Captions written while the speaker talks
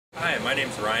Hi, my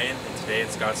name's Ryan, and today at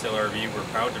Scottsdale RV we're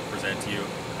proud to present to you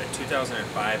a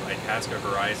 2005 Itasca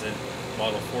Horizon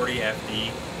Model 40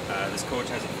 FD. This coach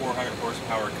has a 400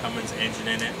 horsepower Cummins engine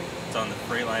in it. It's on the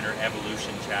Freightliner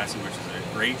Evolution chassis, which is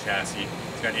a great chassis.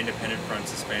 It's got independent front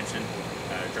suspension,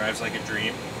 drives like a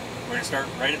dream. We're going to start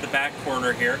right at the back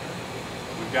corner here.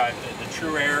 We've got the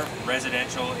True Air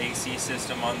residential AC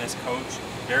system on this coach.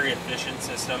 Very efficient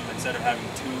system. Instead of having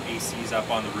two ACs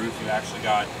up on the roof, you actually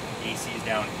got ACs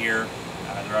down here.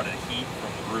 They're out of the heat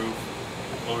from the roof.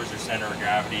 It lowers your center of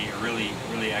gravity. A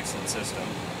really excellent system.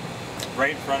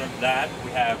 Right in front of that, we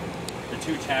have the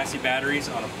two chassis batteries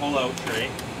on a pull-out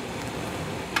tray,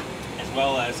 as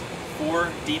well as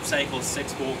 4 deep cycle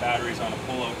 6-volt batteries on a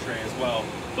pull-out tray as well.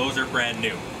 Those are brand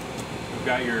new. We've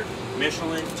got your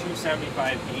Michelin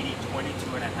 275/80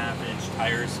 22.5-inch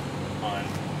tires on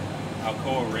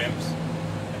Alcoa rims,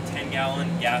 a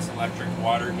 10-gallon gas electric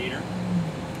water heater.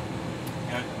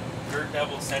 Got Dirt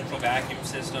Devil central vacuum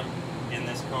system in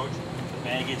this coach. The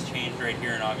baggage changed right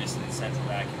here, and obviously the central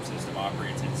vacuum system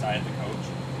operates inside the coach.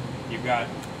 You've got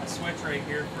a switch right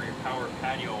here for your power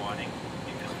patio awning.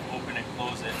 You can open and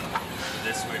close it with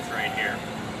this switch right here.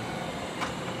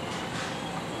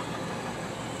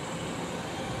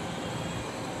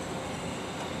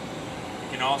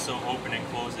 You can also open and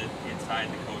close it inside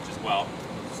the coach as well.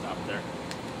 Stop there.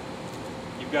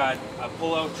 You've got a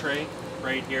pull-out tray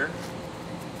right here.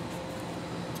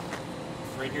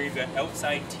 Right here you've got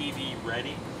outside TV ready.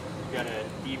 You've got a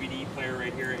DVD player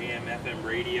right here, AM, FM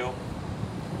radio.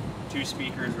 2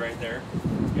 speakers right there.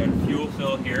 You've got a fuel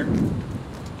fill here.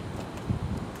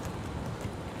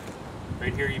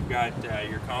 Right here you've got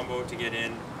your combo to get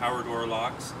in, power door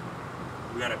locks.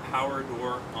 We've got a power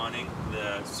door awning.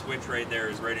 The switch right there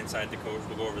is right inside the coach.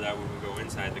 We'll go over that when we go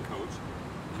inside the coach.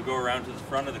 As we go around to the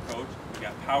front of the coach, we've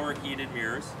got power heated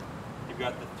mirrors. You've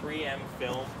got the 3M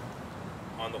film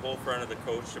on the whole front of the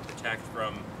coach to protect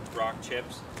from rock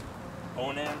chips.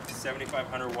 Onan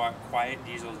 7,500 watt quiet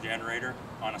diesel generator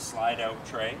on a slide out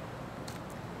tray.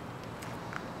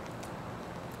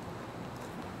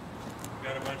 We've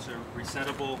got a bunch of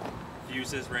resettable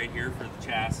fuses right here for the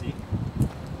chassis.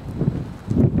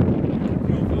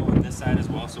 Fuel fill on this side as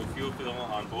well, so fuel fill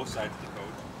on both sides of the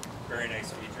coach. Very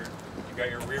nice feature. You've got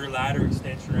your rear ladder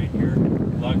extension right here,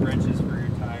 lug wrenches for your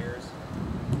tires,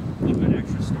 a little bit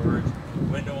extra storage.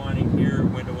 Window awning here,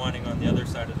 window awning on the other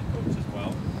side of the coach as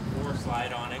well. 4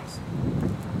 slide awnings.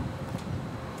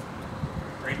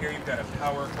 Right here you've got a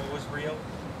power hose reel.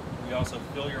 We also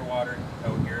fill your water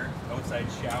out here. Outside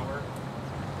shower.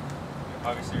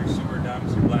 Obviously your sewer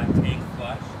dumps, your black tank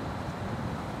flush.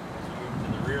 As we move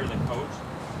to the rear of the coach,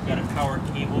 you've got a power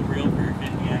cable reel for your 50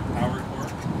 amp power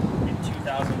cord. And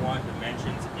 2,000 watt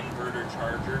dimensions inverter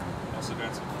charger. Also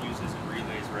got some fuses and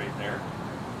relays right there.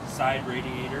 Side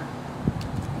radiator.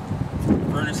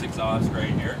 Furnace exhaust right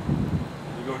here.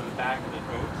 We go to the back of the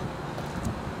coach.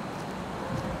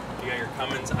 You got your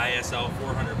Cummins ISL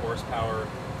 400 horsepower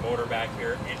motor back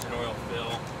here, engine oil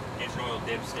fill, engine oil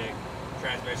dipstick,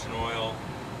 transmission oil,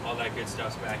 all that good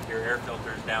stuff's back here. Air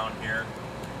filters down here.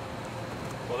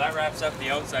 Well, that wraps up the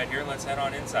outside here. Let's head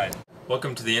on inside.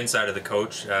 Welcome to the inside of the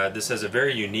coach. This has a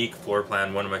very unique floor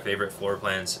plan, one of my favorite floor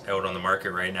plans out on the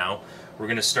market right now. We're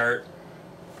going to start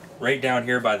right down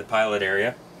here by the pilot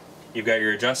area. You've got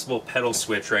your adjustable pedal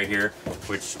switch right here,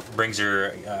 which brings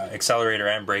your accelerator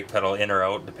and brake pedal in or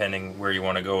out depending where you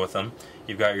want to go with them.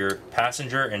 You've got your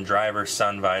passenger and driver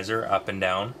sun visor up and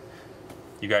down.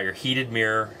 You've got your heated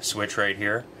mirror switch right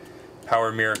here.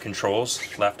 Power mirror controls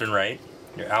left and right.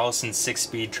 Your Allison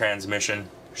 6-speed transmission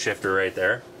shifter right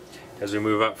there. As we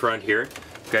move up front here,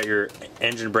 you've got your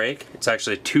engine brake. It's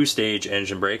actually a 2-stage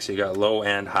engine brake, so you got low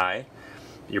and high.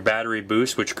 Your battery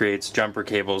boost, which creates jumper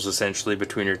cables essentially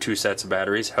between your 2 sets of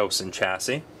batteries, house and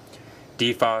chassis.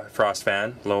 Defrost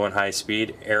fan, low and high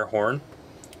speed, air horn,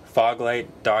 fog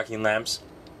light, docking lamps,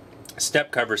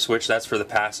 step cover switch, that's for the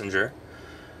passenger.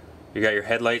 You got your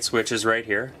headlight switches right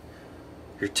here.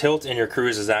 Your tilt and your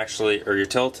cruise is actually, or your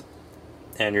tilt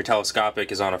and your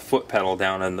telescopic is on a foot pedal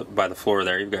down by the floor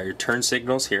there. You've got your turn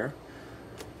signals here.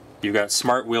 You've got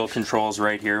smart wheel controls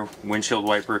right here, windshield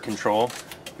wiper control.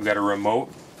 You've got a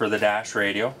remote for the dash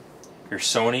radio, your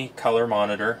Sony color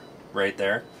monitor right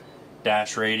there,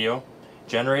 dash radio,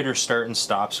 generator start and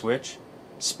stop switch,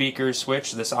 speakers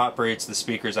switch. This operates the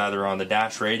speakers either on the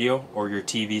dash radio or your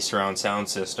TV surround sound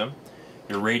system.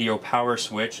 Your radio power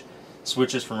switch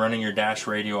switches from running your dash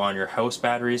radio on your house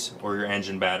batteries or your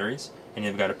engine batteries, and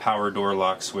you've got a power door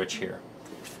lock switch here.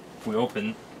 If we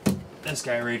open this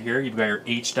guy right here, you've got your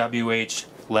HWH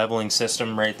leveling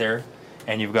system right there,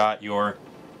 and you've got your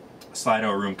slide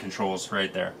out room controls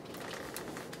right there.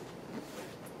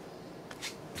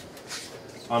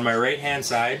 On my right hand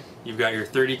side, you've got your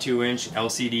 32-inch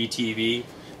LCD TV.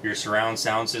 Your surround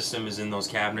sound system is in those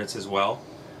cabinets as well.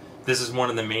 This is one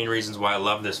of the main reasons why I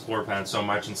love this floor plan so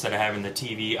much. Instead of having the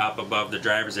TV up above the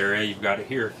driver's area, you've got it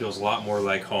here. It feels a lot more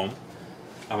like home.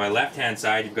 On my left hand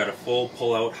side, you've got a full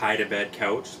pull-out hide-to-bed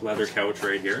couch, leather couch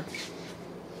right here.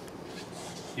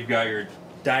 You've got your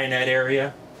dinette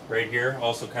area right here,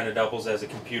 also kind of doubles as a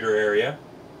computer area.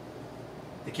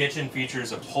 The kitchen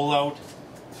features a pull-out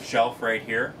shelf right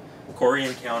here,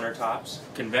 Corian countertops,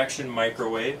 convection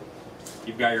microwave.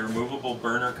 You've got your removable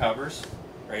burner covers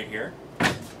right here.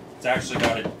 It's actually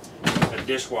got a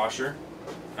dishwasher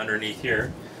underneath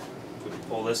here. We can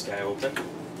pull this guy open,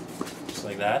 just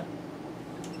like that.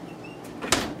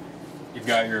 You've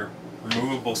got your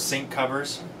removable sink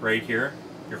covers right here,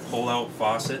 your pull-out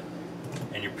faucet,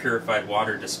 and your purified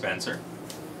water dispenser.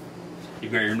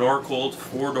 You've got your Norcold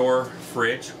 4-door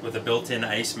fridge with a built-in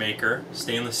ice maker,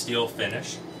 stainless steel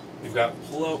finish. You've got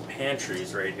pull-out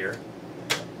pantries right here,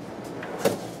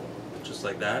 just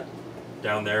like that,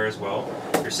 down there as well.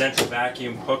 Your central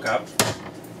vacuum hookup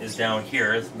is down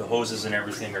here. The hoses and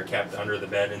everything are kept under the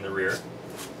bed in the rear.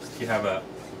 You have a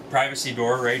privacy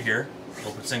door right here,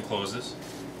 opens and closes.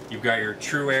 You've got your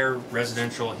True Air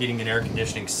residential heating and air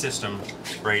conditioning system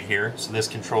right here. So this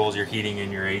controls your heating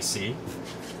and your AC.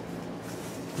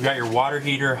 You've got your water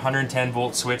heater, 110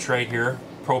 volt switch right here.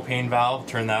 Propane valve,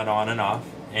 turn that on and off.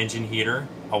 Engine heater,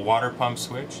 a water pump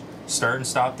switch. Start and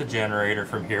stop the generator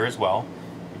from here as well.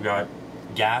 You've got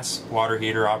gas water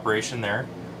heater operation there.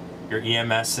 Your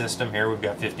EMS system here, we've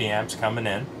got 50 amps coming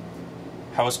in.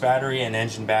 House battery and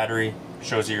engine battery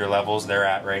shows you your levels they're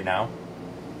at right now.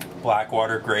 Black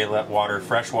water, gray water,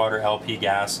 fresh water, LP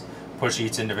gas. Push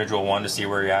each individual one to see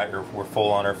where you're at. We're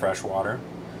full on our fresh water.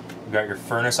 You've got your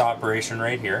furnace operation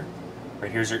right here.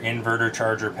 Right here's your inverter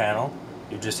charger panel.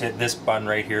 You just hit this button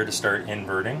right here to start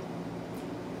inverting.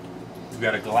 You've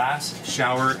got a glass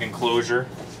shower enclosure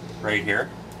right here.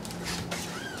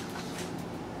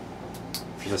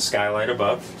 The skylight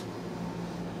above.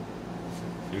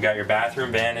 You've got your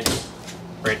bathroom vanity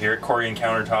right here, Corian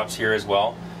countertops here as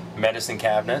well, medicine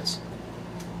cabinets.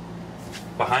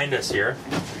 Behind us here,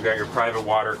 you've got your private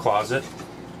water closet.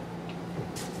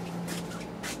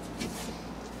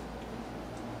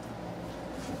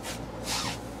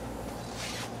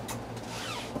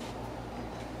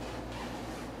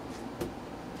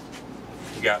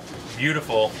 You got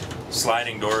beautiful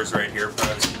sliding doors right here,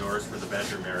 privacy doors for the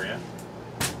bedroom area.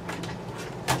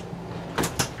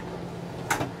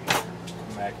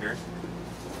 Back here,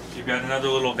 you've got another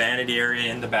little vanity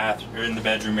area in the bathroom, in the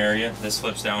bedroom area. This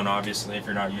flips down obviously if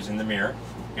you're not using the mirror.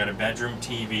 You've got a bedroom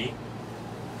TV.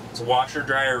 It's a washer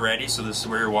dryer ready, so this is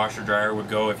where your washer dryer would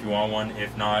go if you want one.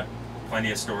 If not,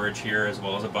 plenty of storage here as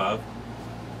well as above.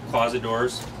 Closet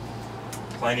doors,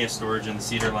 plenty of storage in the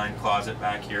cedar lined closet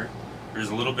back here. There's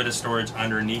a little bit of storage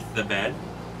underneath the bed.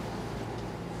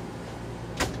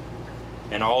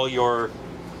 And all your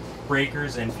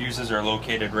breakers and fuses are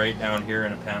located right down here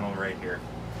in a panel right here.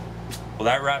 Well,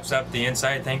 that wraps up the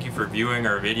inside. Thank you for viewing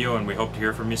our video, and we hope to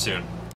hear from you soon.